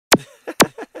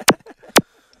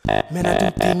Man, I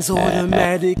do things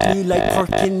automatically, like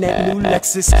parking that new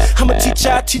Lexus. I'm a teacher,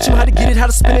 I teach them how to get it, how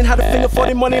to spin it, how to finger for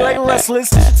their money like wrestlers.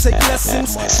 Take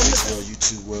lessons from the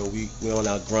YouTube world. We on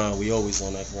our grind. We always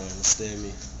on our grind. Understand me?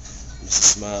 Mr.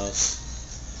 Smiles,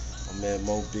 my man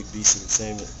Mo, Big Beast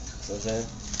Entertainment. You know what I'm saying?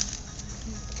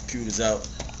 Computer's out.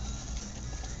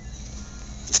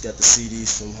 Just got the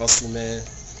CDs from Hustle Man.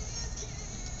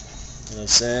 You know what I'm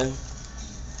saying?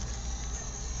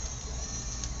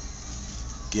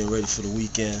 Getting ready for the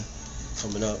weekend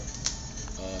coming up.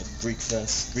 Greek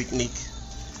Fest, Greek Neek.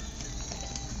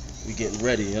 We getting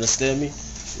ready, you understand me?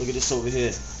 Look at this over here.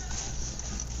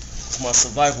 It's my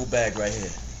survival bag right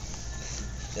here.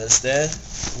 You understand?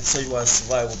 Let me tell you why it's a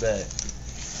survival bag.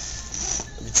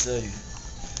 Let me tell you.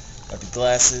 Got the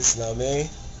glasses, you know what I mean?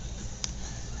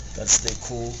 Gotta stay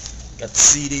cool. Got the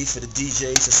CD for the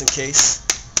DJs just in case.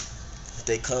 If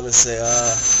they come and say,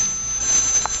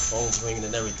 phone's ringing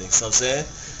and everything. So I'm saying,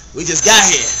 we just got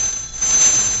here.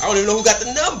 I don't even know who got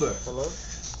the number. Hello?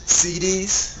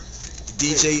 CDs. The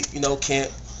DJ, you know,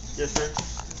 can't. Yes, sir.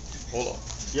 Hold on.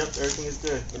 Yep, everything is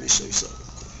good. Let me show you something.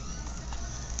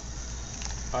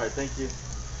 Alright, thank you.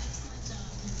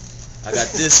 I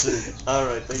got this for you.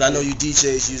 Alright, thank you. I know you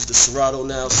DJs use the Serato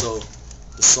now, so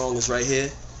the song is right here.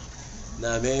 You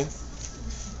know what I mean?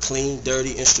 Clean,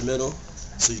 dirty, instrumental,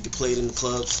 so you can play it in the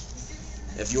clubs.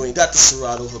 If you ain't got the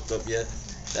Serato hooked up yet,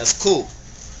 that's cool.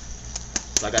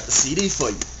 So I got the CD for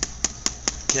you.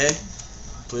 Okay?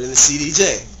 Put it in the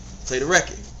CDJ. Play the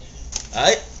record.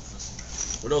 Alright?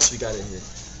 What else we got in here?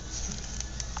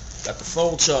 Got the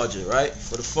phone charger, right?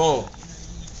 For the phone.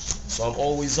 So I'm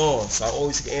always on. So I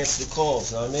always can answer the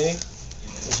calls, you know what I mean?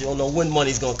 Because you don't know when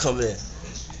money's going to come in.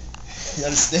 You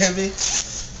understand me?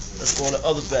 Let's go on the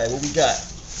other bag. What we got?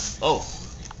 Oh.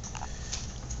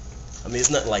 I mean, it's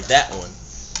nothing like that one.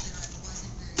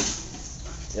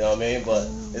 You know what I mean? But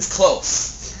it's close.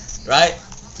 Right?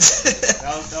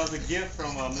 that was a gift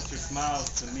from Mr. Smiles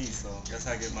to me, so that's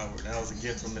how I get my word. That was a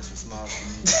gift from Mr. Smiles to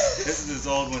me. This is his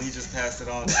old one. He just passed it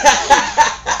on.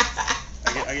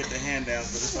 I get the hand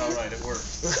downs, but it's alright. It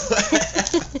works.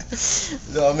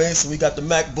 You know what I mean? So we got the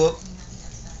MacBook.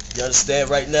 You understand?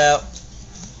 Right now,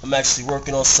 I'm actually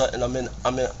working on something. I'm in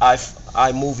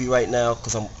iMovie right now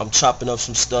because I'm chopping up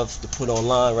some stuff to put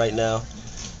online right now.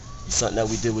 Something that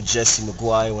we did with Jesse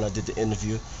McGuire when I did the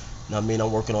interview. You know what I mean?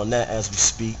 I'm working on that as we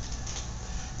speak.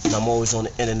 And I'm always on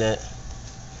the internet.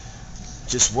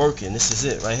 Just working. This is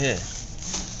it right here.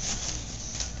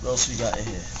 What else we got in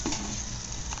here?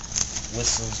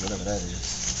 Whistles, whatever that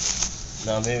is. You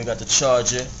know what I mean? We got the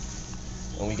charger.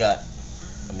 And we got,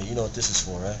 I mean, you know what this is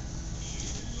for, right?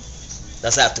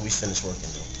 That's after we finish working,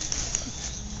 though.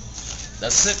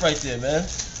 That's it right there, man.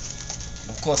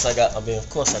 Of course I got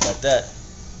that.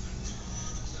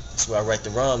 That's where I write the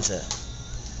rhymes at.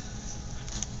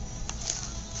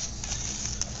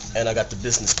 And I got the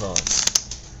business cards.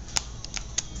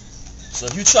 So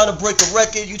if you trying to break a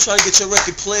record, you trying to get your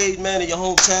record played, man, in your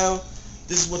hometown,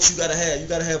 this is what you gotta have. You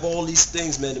gotta have all these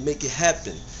things, man, to make it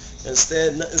happen. You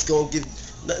understand? Nothing's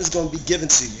gonna be given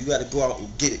to you. You gotta go out and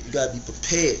get it. You gotta be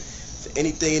prepared for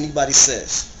anything anybody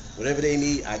says. Whatever they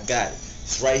need, I got it.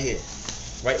 It's right here.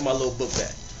 Right in my little book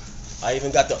bag. I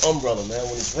even got the umbrella, man,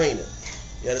 when it's raining.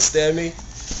 You understand me?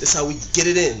 This is how we get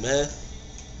it in, man.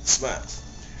 Smiles.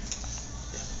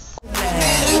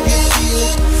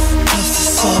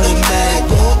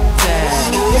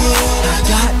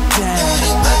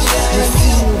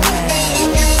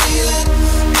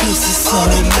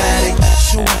 Automatic.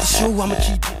 Show, I'ma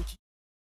keep